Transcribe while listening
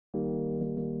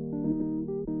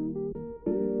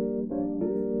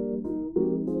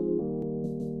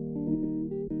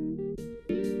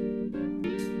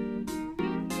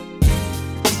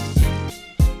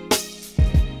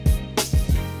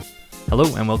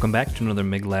Hello and welcome back to another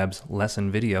MIG Labs lesson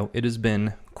video. It has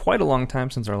been quite a long time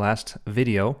since our last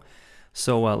video,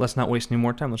 so let's not waste any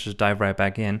more time. Let's just dive right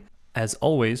back in. As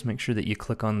always, make sure that you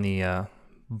click on the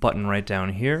button right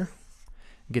down here.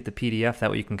 Get the PDF, that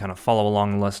way you can kind of follow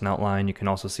along the lesson outline. You can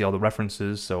also see all the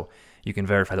references, so you can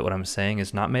verify that what I'm saying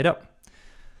is not made up.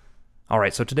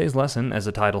 Alright, so today's lesson, as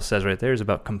the title says right there, is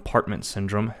about compartment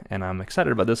syndrome, and I'm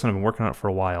excited about this one. I've been working on it for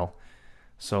a while,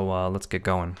 so let's get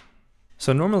going.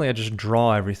 So normally I just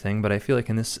draw everything, but I feel like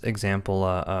in this example,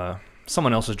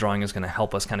 someone else's drawing is going to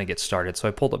help us kind of get started. So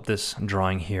I pulled up this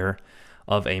drawing here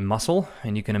of a muscle,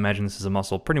 and you can imagine this is a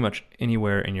muscle pretty much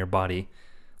anywhere in your body.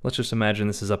 Let's just imagine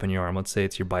this is up in your arm. Let's say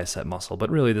it's your bicep muscle,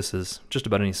 but really this is just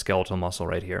about any skeletal muscle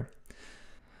right here.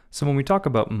 So when we talk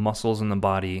about muscles in the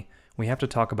body, we have to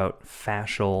talk about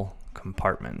fascial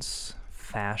compartments.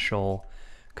 Fascial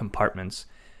compartments.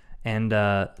 And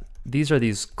these are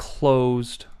these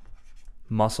closed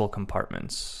muscle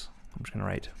compartments. I'm just going to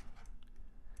write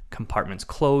compartments,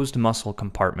 closed muscle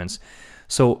compartments.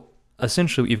 So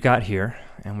essentially what you've got here,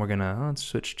 and we're going to, let's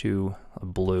switch to a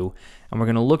blue, and we're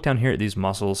going to look down here at these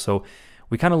muscles. So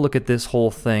we kind of look at this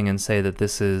whole thing and say that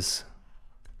this is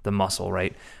the muscle,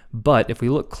 right? But if we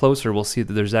look closer, we'll see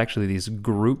that there's actually these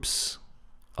groups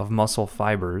of muscle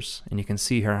fibers, and you can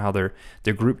see here how they're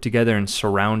grouped together and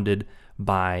surrounded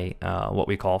by what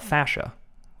we call fascia.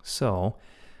 So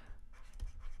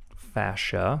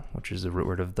fascia, which is the root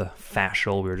word of the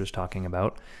fascial we were just talking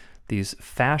about, these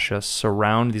fascia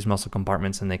surround these muscle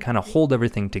compartments and they kind of hold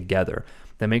everything together.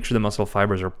 They make sure the muscle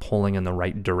fibers are pulling in the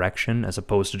right direction as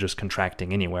opposed to just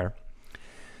contracting anywhere.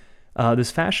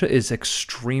 This fascia is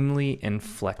extremely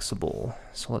inflexible.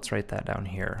 So let's write that down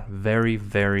here. Very,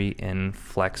 very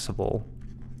inflexible.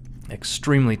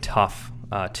 Extremely tough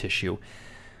tissue.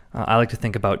 I like to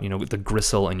think about, the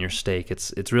gristle in your steak.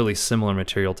 It's really similar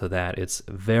material to that. It's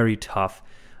very tough,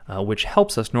 which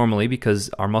helps us normally because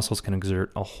our muscles can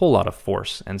exert a whole lot of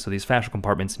force. And so these fascial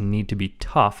compartments need to be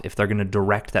tough if they're going to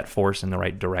direct that force in the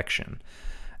right direction.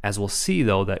 As we'll see,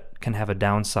 though, that can have a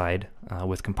downside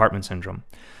with compartment syndrome.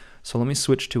 So let me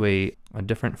switch to a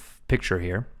different picture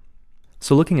here.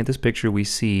 So looking at this picture, we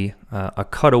see a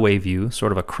cutaway view,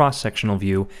 sort of a cross-sectional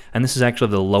view, and this is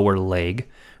actually the lower leg.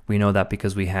 We know that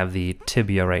because we have the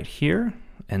tibia right here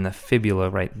and the fibula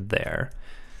right there.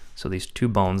 So these two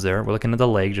bones there, we're looking at the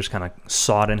leg just kind of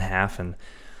sawed in half and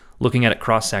looking at it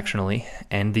cross-sectionally,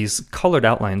 and these colored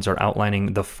outlines are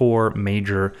outlining the four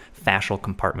major fascial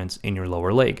compartments in your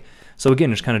lower leg. So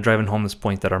again, just kind of driving home this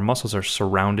point that our muscles are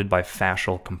surrounded by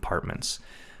fascial compartments.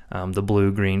 The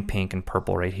blue, green, pink, and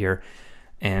purple right here.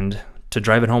 And to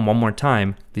drive it home one more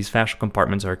time, these fascial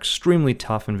compartments are extremely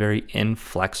tough and very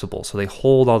inflexible. So they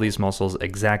hold all these muscles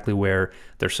exactly where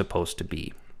they're supposed to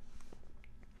be.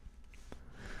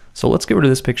 So let's get rid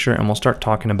of this picture and we'll start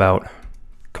talking about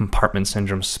compartment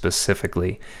syndrome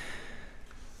specifically.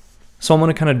 So I'm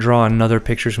going to kind of draw another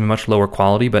picture. It's going to be much lower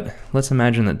quality, but let's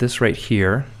imagine that this right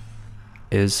here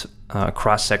is a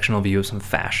cross-sectional view of some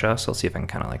fascia. So let's see if I can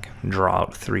kind of like draw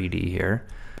out 3D here,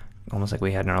 almost like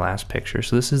we had in our last picture.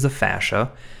 So this is the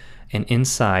fascia, and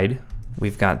inside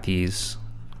we've got these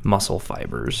muscle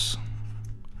fibers,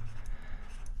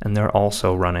 and they're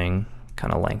also running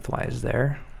kind of lengthwise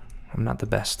there. I'm not the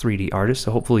best 3D artist,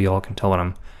 so hopefully y'all can tell what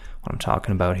I'm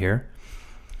talking about here.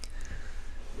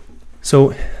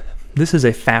 So this is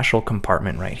a fascial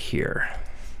compartment right here.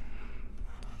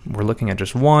 We're looking at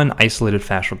just one isolated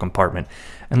fascial compartment.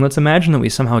 And let's imagine that we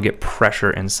somehow get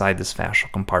pressure inside this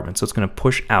fascial compartment. So it's going to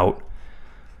push out.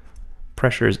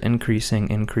 Pressure is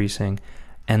increasing.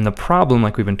 And the problem,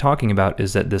 like we've been talking about,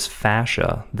 is that this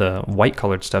fascia, the white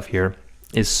colored stuff here,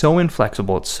 is so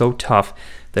inflexible, it's so tough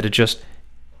that it just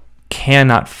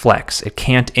cannot flex. It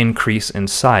can't increase in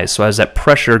size. So as that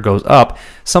pressure goes up,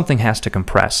 something has to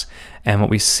compress. And what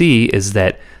we see is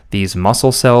that these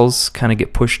muscle cells kind of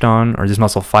get pushed on, or these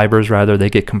muscle fibers rather, they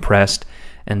get compressed.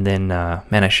 And then,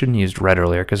 man, I shouldn't have used red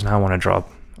earlier because now I want to draw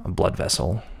a blood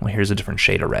vessel. Well, here's a different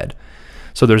shade of red.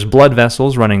 So there's blood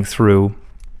vessels running through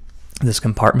this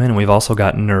compartment, and we've also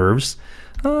got nerves.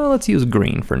 Let's use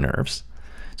green for nerves.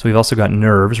 So we've also got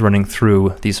nerves running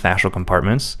through these fascial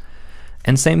compartments.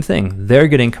 And same thing, they're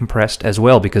getting compressed as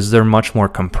well because they're much more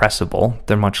compressible.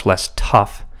 They're much less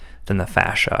tough than the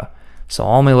fascia. So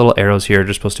all my little arrows here are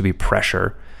just supposed to be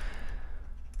pressure.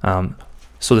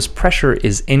 So this pressure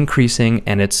is increasing,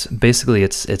 and it's basically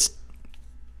it's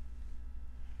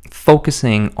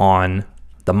focusing on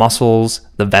the muscles,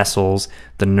 the vessels,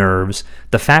 the nerves.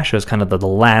 The fascia is kind of the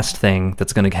last thing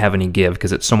that's going to have any give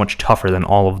because it's so much tougher than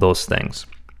all of those things.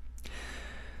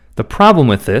 The problem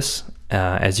with this,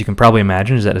 as you can probably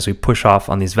imagine, is that as we push off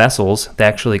on these vessels, they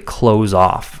actually close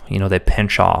off. They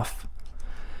pinch off.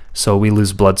 So we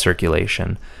lose blood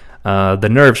circulation. The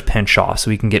nerves pinch off,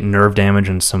 so we can get nerve damage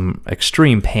and some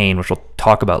extreme pain, which we'll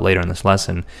talk about later in this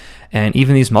lesson. And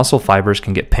even these muscle fibers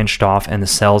can get pinched off, and the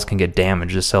cells can get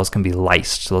damaged. The cells can be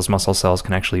lysed, so those muscle cells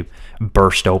can actually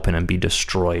burst open and be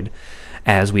destroyed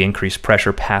as we increase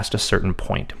pressure past a certain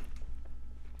point.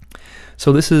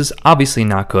 So this is obviously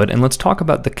not good, and let's talk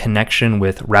about the connection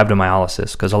with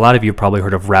rhabdomyolysis, because a lot of you have probably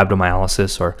heard of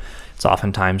rhabdomyolysis, or it's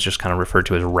oftentimes just kind of referred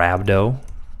to as rhabdo.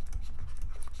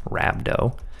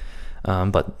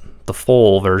 But the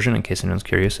full version, in case anyone's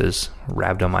curious, is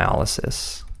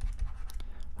rhabdomyolysis.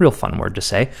 Real fun word to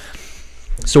say.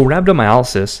 So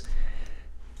rhabdomyolysis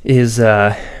is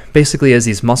basically as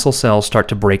these muscle cells start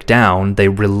to break down, they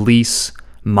release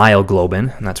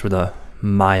myoglobin, and that's where the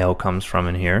myo comes from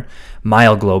in here.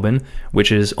 Myoglobin,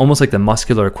 which is almost like the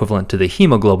muscular equivalent to the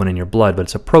hemoglobin in your blood, but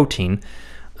it's a protein.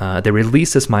 They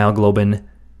release this myoglobin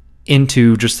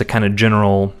into just the kind of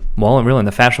general, well, really in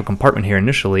the fascial compartment here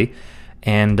initially,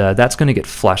 and that's going to get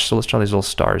flushed. So let's draw these little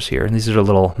stars here. And these are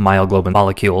little myoglobin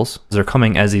molecules. They're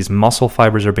coming as these muscle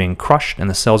fibers are being crushed and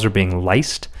the cells are being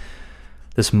lysed.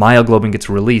 This myoglobin gets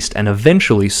released, and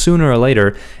eventually, sooner or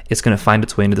later, it's going to find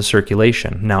its way into the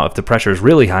circulation. Now, if the pressure is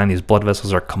really high and these blood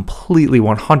vessels are completely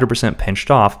 100% pinched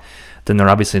off, then they're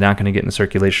obviously not going to get in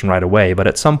circulation right away. But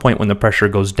at some point, when the pressure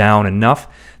goes down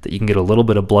enough that you can get a little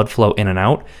bit of blood flow in and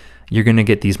out, you're going to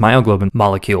get these myoglobin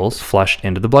molecules flushed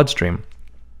into the bloodstream.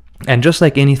 And just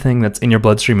like anything that's in your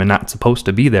bloodstream and not supposed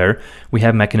to be there, we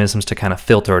have mechanisms to kind of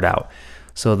filter it out.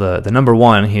 So the number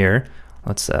one here,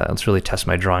 let's really test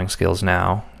my drawing skills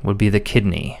now, would be the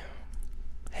kidney.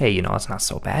 Hey, that's not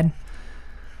so bad.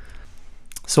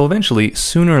 So eventually,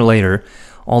 sooner or later,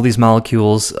 all these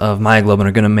molecules of myoglobin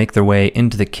are going to make their way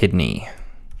into the kidney.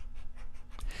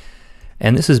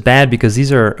 And this is bad because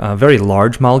these are very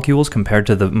large molecules compared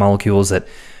to the molecules that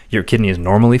your kidney is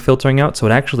normally filtering out. So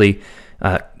it actually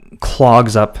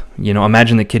clogs up,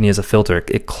 imagine the kidney as a filter.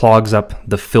 It clogs up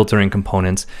the filtering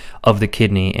components of the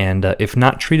kidney, and if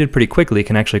not treated pretty quickly, it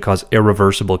can actually cause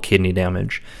irreversible kidney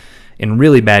damage. In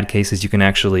really bad cases, you can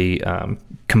actually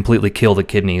completely kill the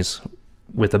kidneys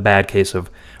with a bad case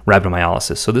of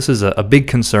rhabdomyolysis. So this is a big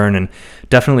concern, and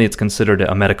definitely it's considered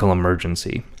a medical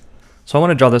emergency. So I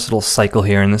want to draw this little cycle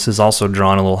here, and this is also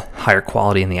drawn a little higher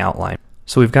quality in the outline.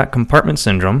 So we've got compartment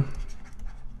syndrome.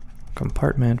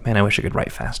 Man, I wish I could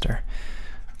write faster.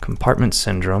 Compartment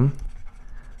syndrome.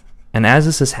 And as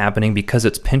this is happening, because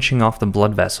it's pinching off the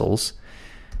blood vessels,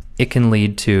 it can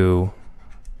lead to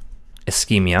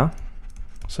ischemia.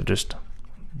 So just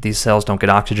these cells don't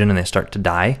get oxygen and they start to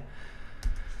die.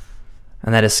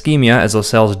 And that ischemia, as those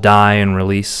cells die and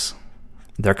release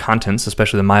their contents,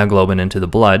 especially the myoglobin, into the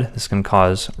blood, this can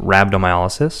cause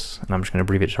rhabdomyolysis. And I'm just going to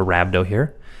abbreviate it to rhabdo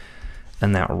here.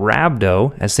 And that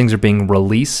rhabdo, as things are being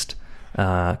released,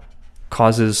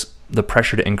 causes the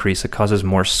pressure to increase. It causes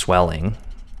more swelling.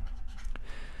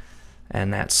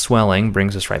 And that swelling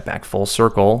brings us right back full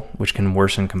circle, which can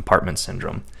worsen compartment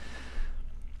syndrome.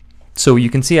 So you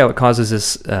can see how it causes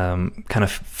this kind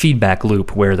of feedback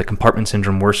loop where the compartment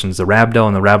syndrome worsens the rhabdo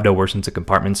and the rhabdo worsens the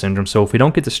compartment syndrome. So if we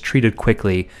don't get this treated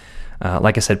quickly,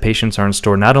 like I said, patients are in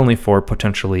store not only for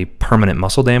potentially permanent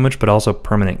muscle damage, but also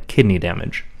permanent kidney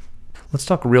damage. Let's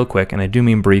talk real quick, and I do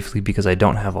mean briefly because I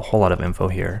don't have a whole lot of info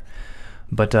here,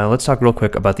 but let's talk real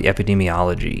quick about the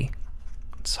epidemiology.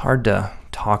 It's hard to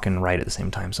talk and write at the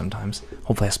same time sometimes.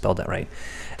 Hopefully I spelled that right.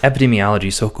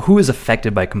 Epidemiology. So who is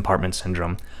affected by compartment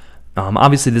syndrome?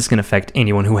 Obviously, this can affect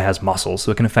anyone who has muscles,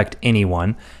 so it can affect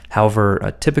anyone.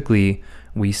 However, typically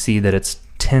we see that it's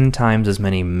 10 times as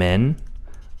many men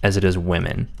as it is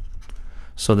women.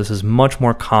 So this is much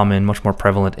more common, much more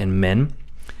prevalent in men.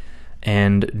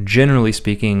 And generally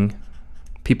speaking,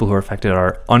 people who are affected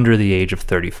are under the age of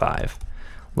 35,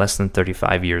 less than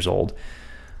 35 years old.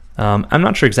 I'm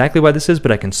not sure exactly why this is,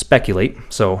 but I can speculate.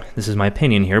 So this is my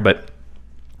opinion here, but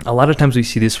a lot of times we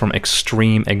see this from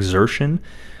extreme exertion.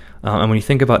 And when you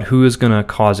think about who is going to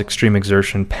cause extreme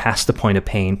exertion past the point of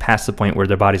pain, past the point where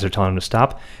their bodies are telling them to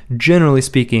stop, generally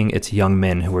speaking, it's young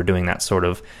men who are doing that sort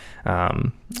of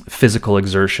physical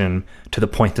exertion to the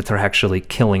point that they're actually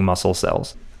killing muscle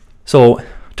cells. So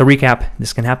to recap,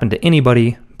 this can happen to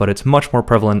anybody, but it's much more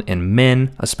prevalent in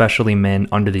men, especially men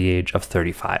under the age of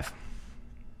 35.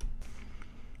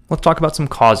 Let's talk about some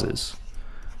causes.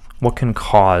 What can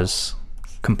cause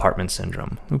compartment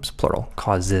syndrome? Oops, plural,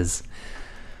 causes.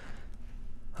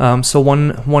 So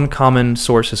one common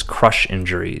source is crush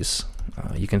injuries.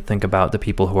 You can think about the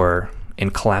people who are in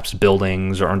collapsed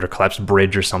buildings or under a collapsed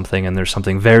bridge or something, and there's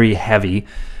something very heavy,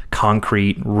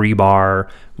 concrete, rebar,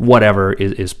 whatever,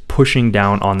 is pushing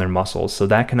down on their muscles. So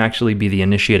that can actually be the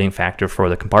initiating factor for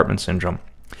the compartment syndrome.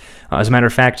 As a matter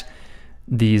of fact,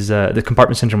 the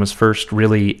compartment syndrome was first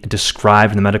really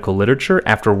described in the medical literature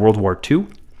after World War II.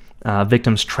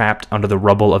 Victims trapped under the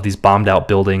rubble of these bombed out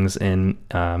buildings in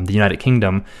the United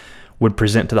Kingdom would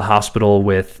present to the hospital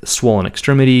with swollen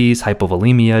extremities,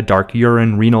 hypovolemia, dark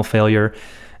urine, renal failure.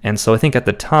 And so I think at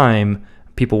the time,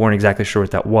 people weren't exactly sure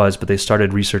what that was, but they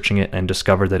started researching it and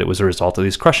discovered that it was a result of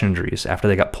these crush injuries after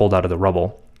they got pulled out of the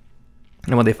rubble.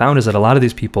 And what they found is that a lot of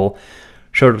these people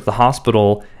showed up at the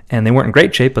hospital and they weren't in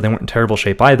great shape, but they weren't in terrible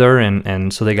shape either.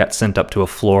 And so they got sent up to a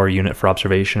floor unit for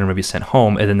observation or maybe sent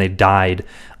home, and then they died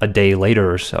a day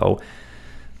later or so.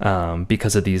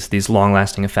 Because of these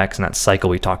long-lasting effects and that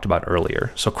cycle we talked about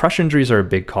earlier. So crush injuries are a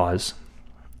big cause.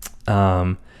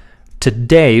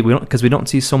 Today, because we don't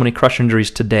see so many crush injuries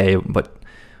today, but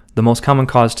the most common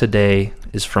cause today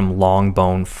is from long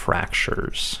bone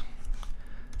fractures.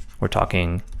 We're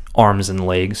talking arms and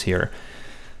legs here.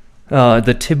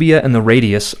 The tibia and the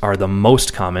radius are the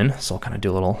most common, so I'll kind of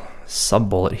do a little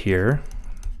sub-bullet here.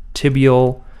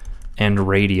 Tibial and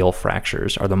radial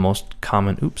fractures are the most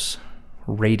common,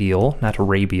 radial, not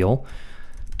radial.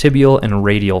 Tibial and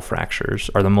radial fractures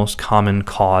are the most common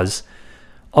cause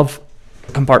of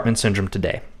compartment syndrome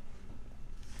today.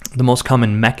 The most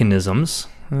common mechanisms,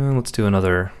 let's do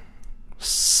another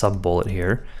sub-bullet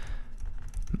here.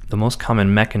 The most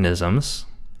common mechanisms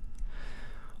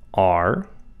are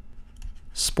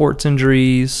sports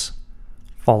injuries,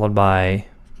 followed by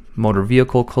motor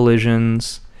vehicle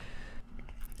collisions,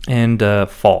 and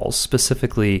falls,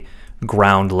 specifically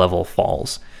ground level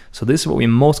falls. So this is what we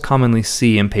most commonly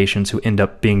see in patients who end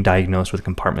up being diagnosed with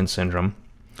compartment syndrome.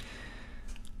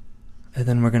 And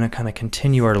then we're going to kind of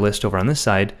continue our list over on this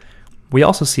side. We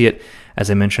also see it,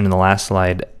 as I mentioned in the last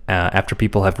slide, after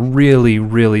people have really,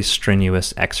 really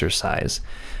strenuous exercise.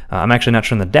 I'm actually not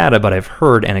sure on the data, but I've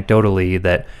heard anecdotally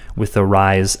that with the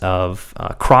rise of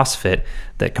CrossFit,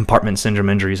 that compartment syndrome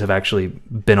injuries have actually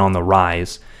been on the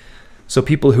rise. So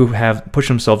people who have pushed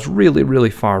themselves really, really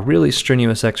far, really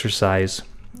strenuous exercise,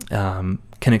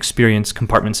 can experience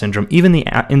compartment syndrome, even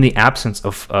in the absence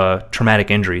of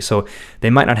traumatic injury. So they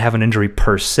might not have an injury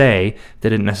per se, they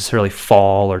didn't necessarily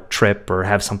fall or trip or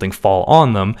have something fall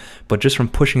on them, but just from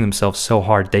pushing themselves so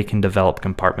hard, they can develop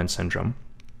compartment syndrome.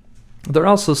 There are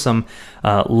also some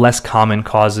less common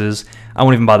causes. I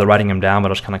won't even bother writing them down, but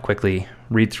I'll just kind of quickly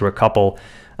read through a couple.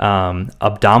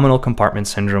 Abdominal compartment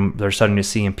syndrome, they're starting to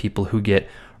see in people who get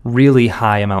really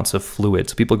high amounts of fluid.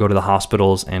 So people go to the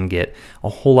hospitals and get a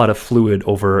whole lot of fluid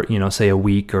over, say a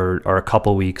week or a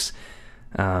couple weeks,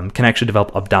 can actually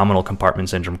develop abdominal compartment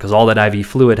syndrome because all that IV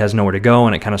fluid has nowhere to go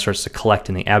and it kind of starts to collect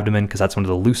in the abdomen because that's one of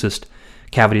the loosest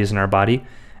cavities in our body.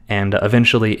 And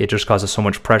eventually it just causes so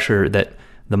much pressure that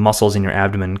the muscles in your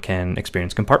abdomen can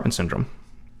experience compartment syndrome.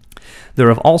 There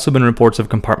have also been reports of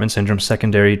compartment syndrome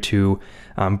secondary to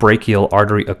brachial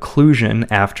artery occlusion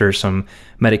after some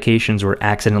medications were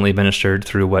accidentally administered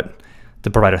through what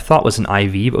the provider thought was an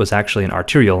IV, but was actually an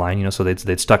arterial line. So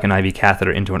they'd stuck an IV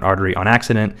catheter into an artery on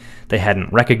accident. They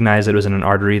hadn't recognized it was in an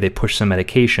artery. They pushed some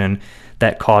medication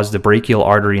that caused the brachial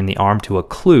artery in the arm to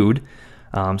occlude.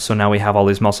 So now we have all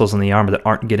these muscles in the arm that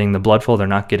aren't getting the blood flow. They're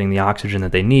not getting the oxygen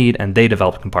that they need, and they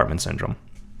develop compartment syndrome.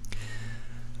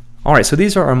 All right, so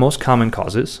these are our most common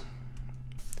causes.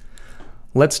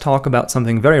 Let's talk about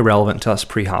something very relevant to us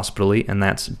pre-hospitally, and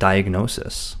that's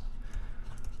diagnosis.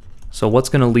 So what's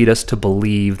going to lead us to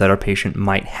believe that our patient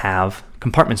might have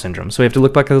compartment syndrome? So we have to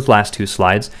look back at those last two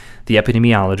slides, the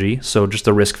epidemiology, so just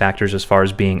the risk factors as far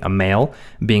as being a male,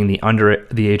 being under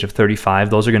the age of 35,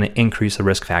 those are going to increase the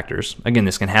risk factors. Again,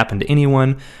 this can happen to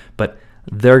anyone, but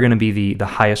they're going to be the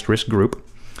highest risk group.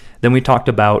 Then we talked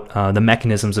about the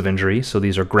mechanisms of injury. So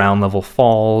these are ground level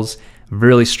falls,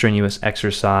 really strenuous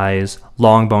exercise,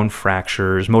 long bone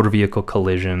fractures, motor vehicle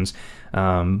collisions,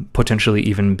 potentially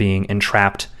even being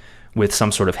entrapped with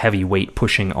some sort of heavy weight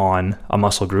pushing on a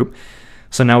muscle group.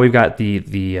 So now we've got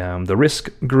the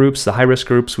risk groups, the high risk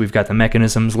groups, we've got the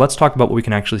mechanisms. Let's talk about what we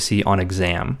can actually see on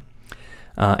exam.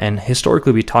 And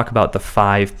historically we talk about the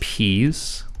 5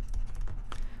 Ps,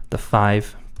 the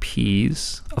 5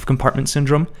 Ps of compartment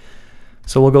syndrome.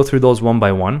 So we'll go through those one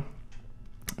by one.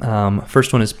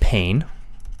 First one is pain.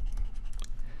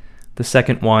 The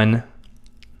second one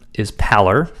is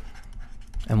pallor.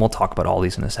 And we'll talk about all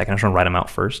these in a second. I just want to write them out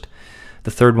first.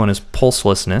 The third one is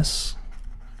pulselessness.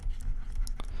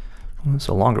 It's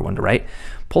a longer one to write.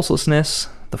 Pulselessness.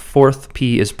 The fourth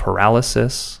P is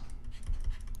paralysis.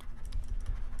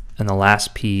 And the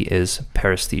last P is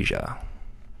paresthesia.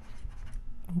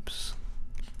 Oops.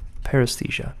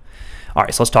 Paresthesia. All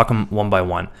right, so let's talk them one by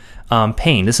one.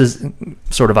 Pain. This is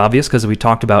sort of obvious because we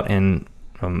talked about in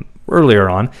earlier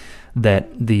on that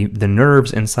the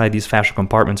nerves inside these fascial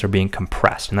compartments are being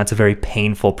compressed, and that's a very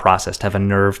painful process. To have a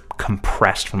nerve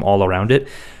compressed from all around it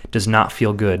does not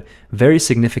feel good. Very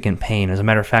significant pain. As a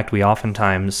matter of fact, we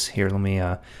oftentimes, here, let me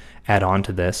add on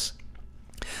to this.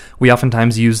 We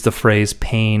oftentimes use the phrase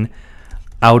pain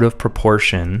out of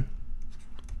proportion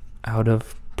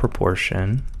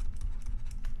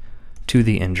to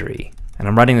the injury. And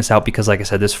I'm writing this out because, like I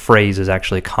said, this phrase is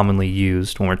actually commonly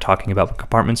used when we're talking about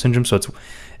compartment syndrome. So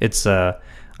it's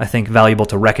I think, valuable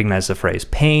to recognize the phrase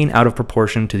pain out of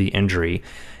proportion to the injury.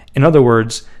 In other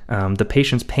words, the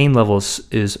patient's pain level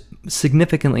is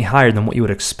significantly higher than what you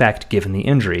would expect given the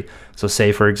injury. So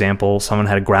say, for example, someone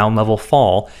had a ground level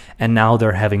fall and now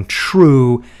they're having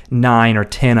true 9 or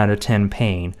 10 out of 10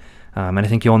 pain. And I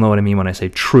think you all know what I mean when I say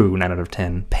true 9 out of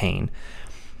 10 pain.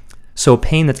 So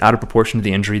pain that's out of proportion to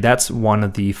the injury, that's one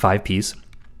of the 5 Ps.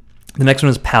 The next one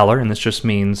is pallor, and this just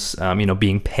means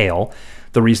being pale.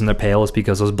 The reason they're pale is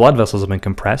because those blood vessels have been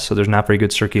compressed, so there's not very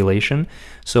good circulation.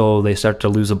 So they start to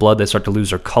lose the blood, they start to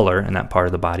lose their color in that part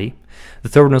of the body. The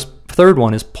third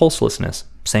one is pulselessness.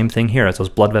 Same thing here, as those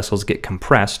blood vessels get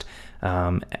compressed.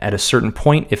 At a certain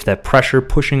point, if that pressure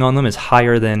pushing on them is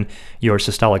higher than your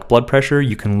systolic blood pressure,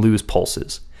 you can lose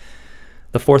pulses.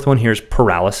 The fourth one here is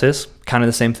paralysis, kind of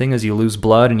the same thing. As you lose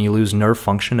blood and you lose nerve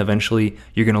function, eventually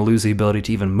you're going to lose the ability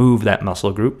to even move that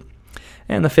muscle group.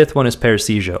 And the fifth one is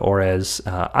paresthesia, or as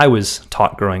I was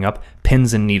taught growing up,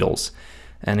 pins and needles.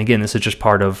 And again, this is just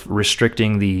part of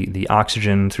restricting the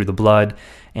oxygen through the blood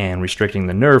and restricting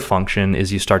the nerve function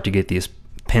as you start to get these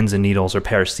pins and needles or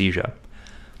paresthesia.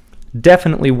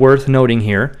 Definitely worth noting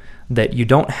here that you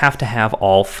don't have to have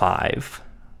all 5.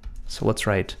 So let's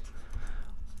write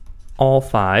all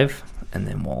 5, and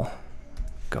then we'll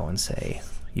go and say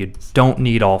you don't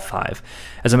need all 5.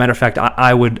 As a matter of fact,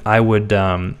 I would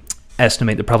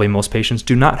estimate that probably most patients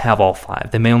do not have all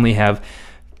 5. They may only have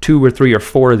 2 or 3 or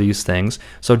 4 of these things.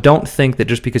 So don't think that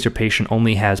just because your patient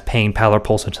only has pain, pallor,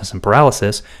 pulselessness, and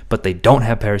paralysis, but they don't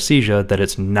have paresthesia, that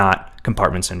it's not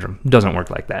compartment syndrome. It doesn't work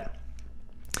like that.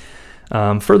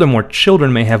 Furthermore,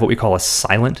 children may have what we call a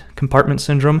silent compartment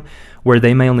syndrome, where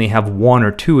they may only have 1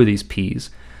 or 2 of these Ps.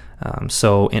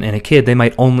 So in a kid, they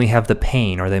might only have the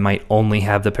pain, or they might only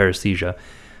have the paresthesia.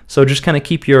 So just kind of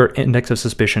keep your index of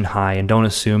suspicion high and don't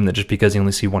assume that just because you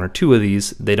only see 1 or 2 of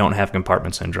these, they don't have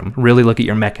compartment syndrome. Really look at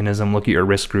your mechanism, look at your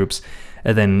risk groups,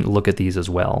 and then look at these as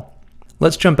well.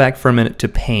 Let's jump back for a minute to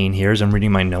pain here as I'm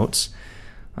reading my notes.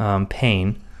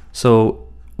 Pain. So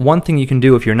one thing you can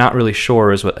do if you're not really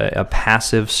sure is a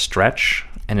passive stretch.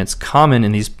 And it's common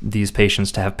in these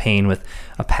patients to have pain with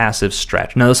a passive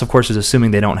stretch. Now this, of course, is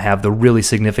assuming they don't have the really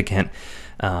significant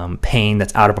pain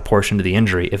that's out of proportion to the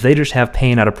injury. If they just have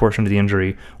pain out of proportion to the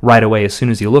injury right away, as soon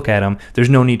as you look at them,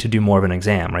 there's no need to do more of an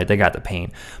exam, right? They got the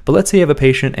pain. But let's say you have a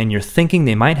patient and you're thinking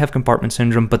they might have compartment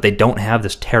syndrome, but they don't have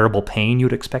this terrible pain you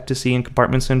would expect to see in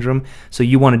compartment syndrome, so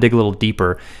you want to dig a little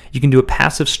deeper. You can do a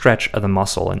passive stretch of the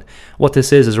muscle. And what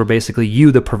this is where basically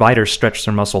you, the provider, stretch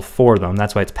their muscle for them.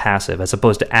 That's why it's passive, as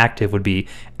opposed to active would be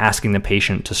asking the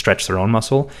patient to stretch their own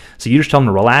muscle. So you just tell them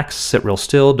to relax, sit real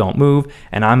still, don't move,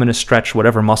 and I'm going to stretch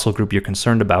whatever muscle group you're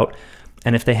concerned about.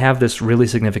 And if they have this really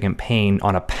significant pain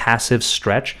on a passive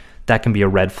stretch, that can be a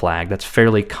red flag. That's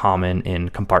fairly common in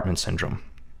compartment syndrome.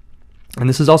 And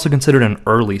this is also considered an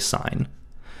early sign.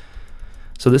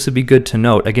 So this would be good to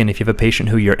note. Again, if you have a patient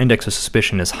who your index of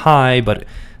suspicion is high, but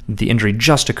the injury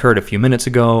just occurred a few minutes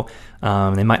ago,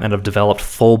 they might not have developed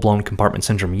full-blown compartment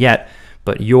syndrome yet,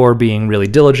 but you're being really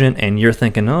diligent and you're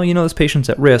thinking, oh, this patient's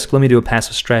at risk, let me do a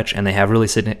passive stretch, and they have really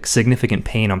significant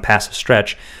pain on passive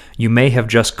stretch, you may have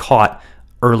just caught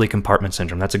early compartment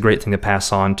syndrome. That's a great thing to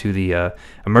pass on to the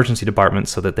emergency department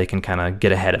so that they can kind of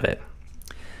get ahead of it.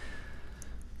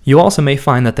 You also may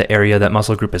find that the area, that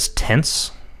muscle group, is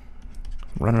tense.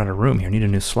 I'm running out of room here, need a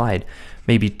new slide.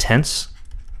 Maybe tense.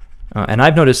 And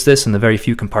I've noticed this in the very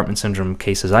few compartment syndrome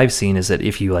cases I've seen, is that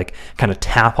if you kind of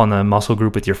tap on the muscle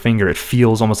group with your finger, it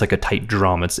feels almost like a tight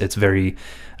drum. It's very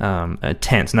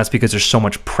tense, and that's because there's so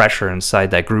much pressure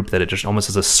inside that group that it just almost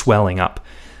is a swelling up,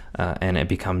 and it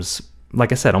becomes,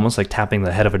 like I said, almost like tapping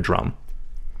the head of a drum.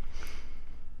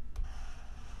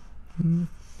 I'm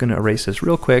going to erase this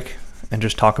real quick and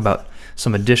just talk about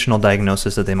some additional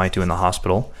diagnosis that they might do in the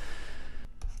hospital.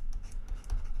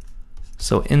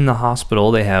 So in the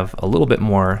hospital, they have a little bit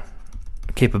more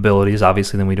capabilities,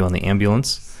 obviously, than we do on the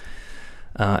ambulance.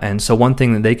 And so one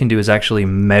thing that they can do is actually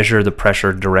measure the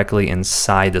pressure directly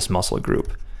inside this muscle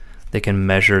group. they can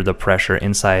measure the pressure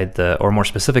inside or more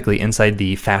specifically, inside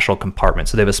the fascial compartment.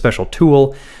 So they have a special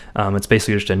tool. It's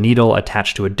basically just a needle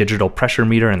attached to a digital pressure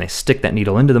meter, and they stick that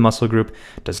needle into the muscle group.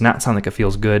 Does not sound like it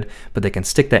feels good, but they can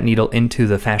stick that needle into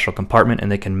the fascial compartment,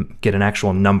 and they can get an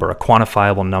actual number, a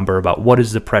quantifiable number about what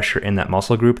is the pressure in that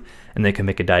muscle group, and they can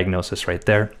make a diagnosis right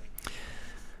there.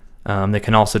 They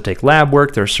can also take lab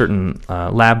work. There are certain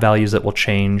lab values that will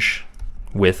change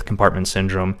with compartment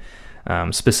syndrome.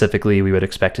 Specifically, we would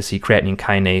expect to see creatinine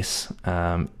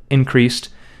kinase increased,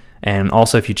 and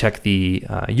also if you check the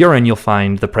urine, you'll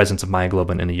find the presence of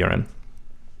myoglobin in the urine.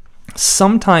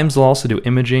 Sometimes they'll also do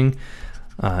imaging,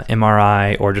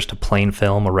 MRI, or just a plain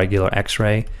film, a regular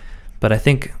X-ray, but I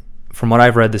think from what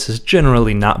I've read, this is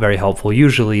generally not very helpful.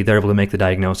 Usually they're able to make the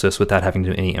diagnosis without having to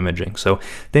do any imaging. So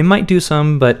they might do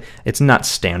some, but it's not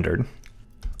standard.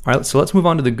 All right, so let's move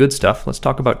on to the good stuff. Let's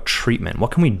talk about treatment.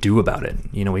 What can we do about it?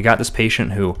 You know, we got this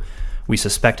patient who we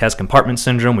suspect has compartment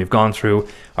syndrome. We've gone through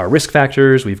our risk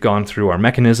factors, we've gone through our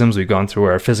mechanisms, we've gone through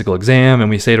our physical exam, and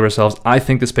we say to ourselves, I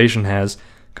think this patient has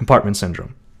compartment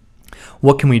syndrome.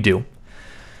 What can we do?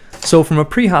 So from a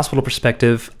pre-hospital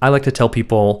perspective, I like to tell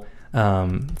people,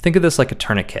 think of this like a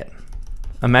tourniquet.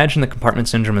 Imagine the compartment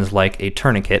syndrome is like a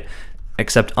tourniquet,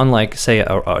 except unlike, say,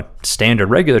 a standard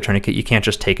regular tourniquet, you can't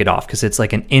just take it off because it's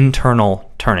like an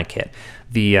internal tourniquet.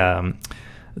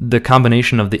 The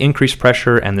combination of the increased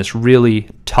pressure and this really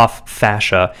tough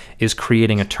fascia is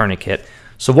creating a tourniquet.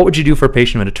 So what would you do for a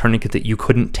patient with a tourniquet that you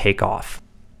couldn't take off?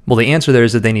 Well, the answer there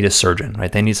is that they need a surgeon,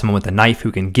 right? They need someone with a knife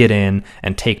who can get in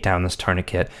and take down this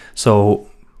tourniquet. So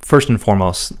first and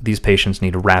foremost, these patients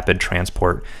need a rapid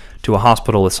transport to a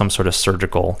hospital with some sort of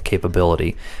surgical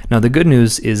capability. Now, the good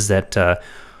news is that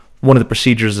one of the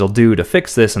procedures they'll do to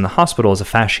fix this in the hospital is a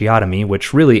fasciotomy,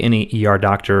 which really any ER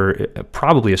doctor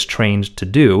probably is trained to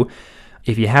do.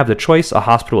 If you have the choice, a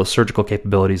hospital with surgical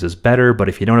capabilities is better, but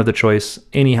if you don't have the choice,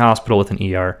 any hospital with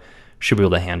an ER should be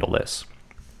able to handle this.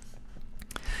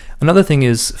 Another thing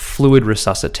is fluid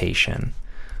resuscitation.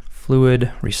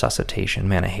 Fluid resuscitation.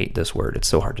 Man, I hate this word. It's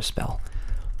so hard to spell.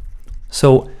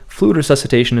 So fluid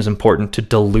resuscitation is important to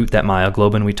dilute that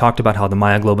myoglobin. We talked about how the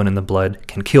myoglobin in the blood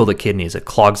can kill the kidneys. It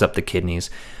clogs up the kidneys.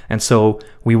 And so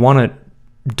we want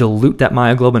to dilute that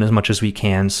myoglobin as much as we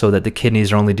can so that the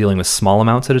kidneys are only dealing with small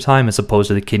amounts at a time as opposed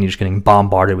to the kidney just getting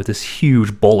bombarded with this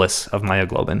huge bolus of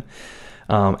myoglobin.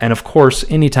 And of course,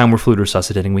 anytime we're fluid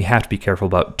resuscitating, we have to be careful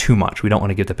about too much. We don't want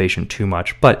to give the patient too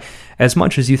much, but as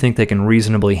much as you think they can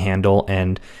reasonably handle.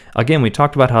 And again, we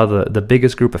talked about how the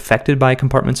biggest group affected by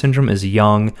compartment syndrome is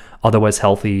young, otherwise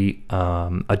healthy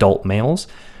adult males.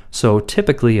 So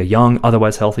typically a young,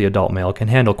 otherwise healthy adult male can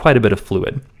handle quite a bit of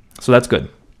fluid. So that's good.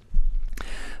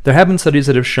 There have been studies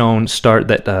that have shown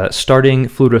starting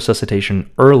fluid resuscitation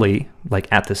early,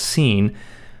 like at the scene,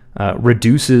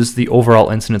 reduces the overall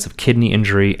incidence of kidney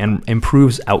injury and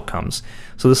improves outcomes.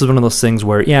 So this is one of those things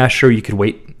where, yeah, sure, you could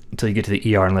wait until you get to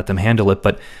the ER and let them handle it,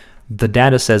 but the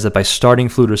data says that by starting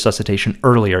fluid resuscitation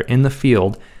earlier in the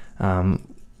field,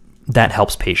 that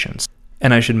helps patients.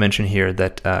 And I should mention here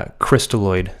that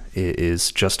crystalloid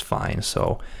is just fine.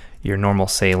 So your normal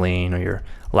saline or your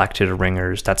lactated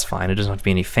ringers, that's fine. It doesn't have to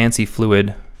be any fancy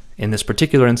fluid. In this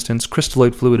particular instance,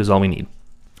 crystalloid fluid is all we need.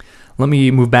 Let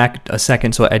me move back a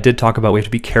second. So I did talk about we have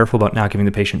to be careful about not giving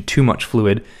the patient too much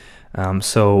fluid.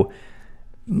 So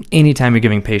anytime you're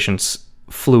giving patients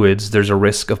fluids, there's a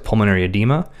risk of pulmonary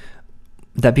edema.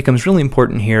 That becomes really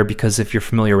important here because if you're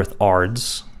familiar with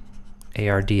ARDS,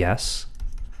 ARDS,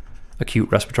 acute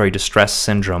respiratory distress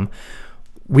syndrome,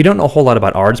 we don't know a whole lot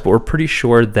about ARDS, but we're pretty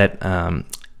sure that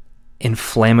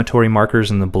inflammatory markers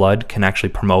in the blood can actually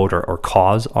promote or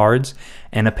cause ARDS.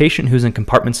 And a patient who's in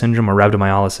compartment syndrome or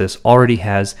rhabdomyolysis already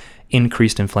has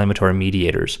increased inflammatory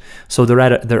mediators. So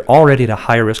they're already at a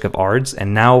higher risk of ARDS,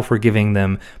 and now if we're giving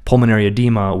them pulmonary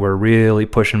edema, we're really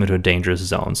pushing them into a dangerous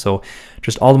zone. So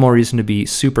just all the more reason to be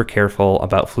super careful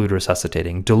about fluid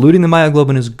resuscitating. Diluting the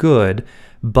myoglobin is good,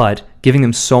 but giving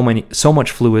them so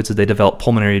much fluids that they develop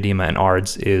pulmonary edema and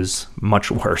ARDS is much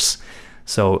worse.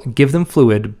 So give them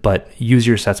fluid, but use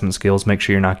your assessment skills. Make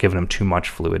sure you're not giving them too much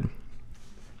fluid.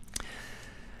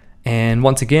 And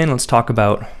once again, let's talk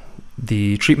about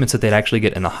the treatments that they'd actually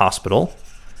get in the hospital.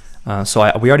 We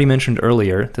already mentioned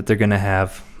earlier that they're going to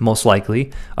have, most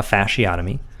likely, a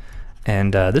fasciotomy.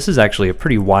 And this is actually a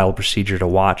pretty wild procedure to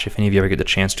watch if any of you ever get the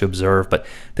chance to observe. But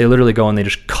they literally go and they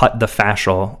just cut the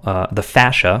fascial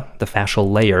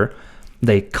layer.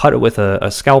 They cut it with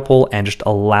a scalpel and just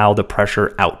allow the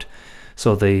pressure out.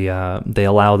 So they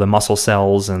allow the muscle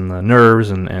cells and the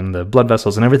nerves and the blood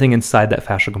vessels and everything inside that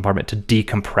fascial compartment to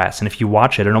decompress. And if you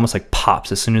watch it, it almost like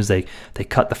pops as soon as they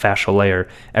cut the fascial layer.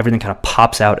 Everything kind of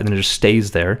pops out and then it just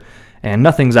stays there. And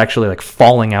nothing's actually like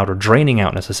falling out or draining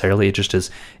out necessarily. It just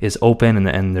is open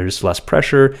and there's less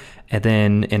pressure. And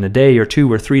then in a day or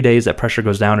 2 or 3 days, that pressure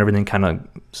goes down. Everything kind of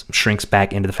shrinks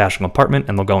back into the fascial compartment,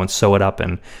 and they'll go and sew it up,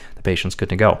 and the patient's good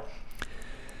to go.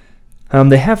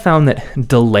 They have found that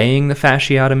delaying the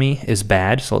fasciotomy is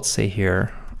bad. So let's say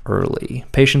here early.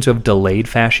 Patients who have delayed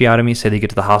fasciotomy, say they get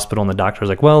to the hospital and the doctor's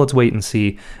like, well, let's wait and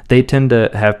see. They tend to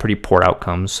have pretty poor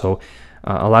outcomes. So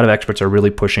a lot of experts are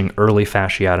really pushing early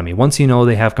fasciotomy. Once you know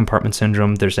they have compartment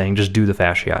syndrome, they're saying just do the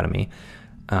fasciotomy.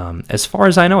 As far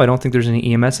as I know, I don't think there's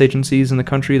any EMS agencies in the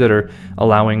country that are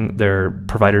allowing their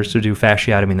providers to do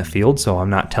fasciotomy in the field, so I'm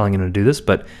not telling them to do this,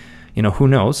 but who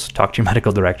knows? Talk to your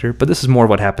medical director. But this is more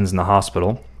what happens in the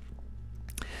hospital.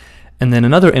 And then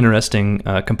another interesting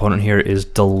component here is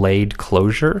delayed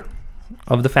closure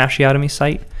of the fasciotomy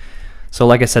site. So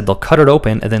like I said, they'll cut it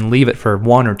open and then leave it for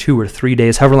 1 or 2 or 3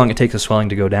 days, however long it takes the swelling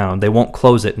to go down. They won't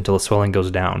close it until the swelling goes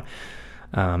down.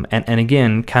 And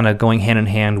again, kind of going hand in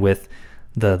hand with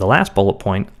the last bullet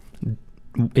point,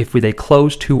 if they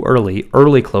close too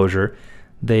early closure,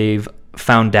 they've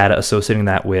found data associating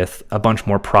that with a bunch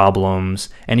more problems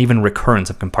and even recurrence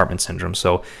of compartment syndrome.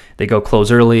 So they go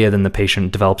close early and then the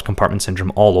patient develops compartment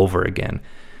syndrome all over again.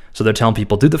 So they're telling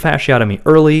people do the fasciotomy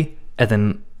early and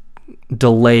then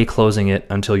delay closing it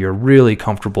until you're really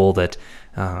comfortable that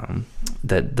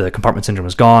that the compartment syndrome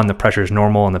is gone, the pressure is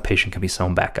normal, and the patient can be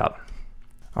sewn back up.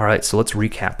 All right, so let's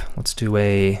recap. Let's do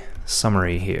a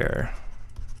summary here.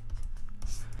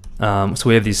 So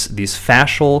we have these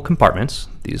fascial compartments,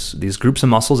 these groups of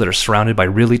muscles that are surrounded by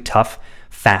really tough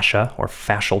fascia or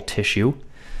fascial tissue.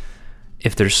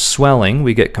 If there's swelling,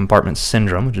 we get compartment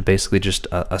syndrome, which is basically just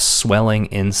a swelling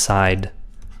inside.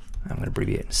 I'm going to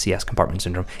abbreviate it, CS, compartment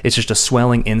syndrome. It's just a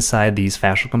swelling inside these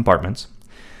fascial compartments.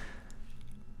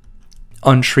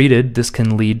 Untreated, this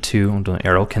can lead to, I'm doing an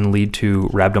arrow, can lead to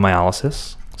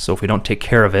rhabdomyolysis. So if we don't take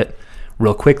care of it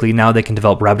real quickly, now they can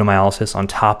develop rhabdomyolysis on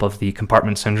top of the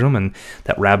compartment syndrome, and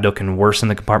that rhabdo can worsen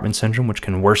the compartment syndrome, which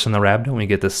can worsen the rhabdo, and we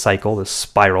get this cycle, this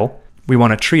spiral. We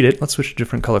want to treat it. Let's switch to a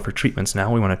different color for treatments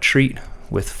now. We want to treat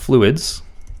with fluids,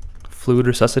 fluid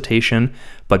resuscitation,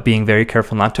 but being very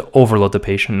careful not to overload the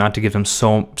patient, not to give them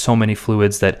so many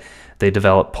fluids that they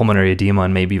develop pulmonary edema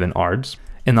and maybe even ARDS.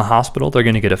 In the hospital, they're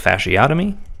going to get a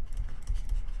fasciotomy.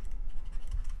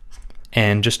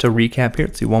 And just to recap here,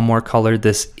 let's see one more color.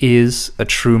 This is a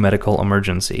true medical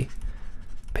emergency.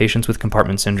 Patients with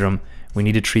compartment syndrome, we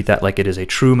need to treat that like it is a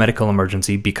true medical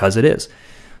emergency because it is.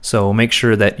 So make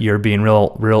sure that you're being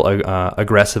real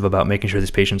aggressive about making sure these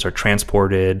patients are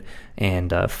transported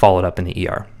and followed up in the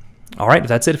ER. All right,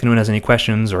 that's it. If anyone has any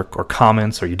questions or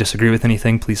comments or you disagree with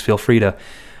anything, please feel free to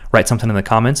write something in the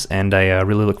comments, and I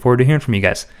really look forward to hearing from you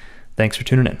guys. Thanks for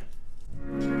tuning in.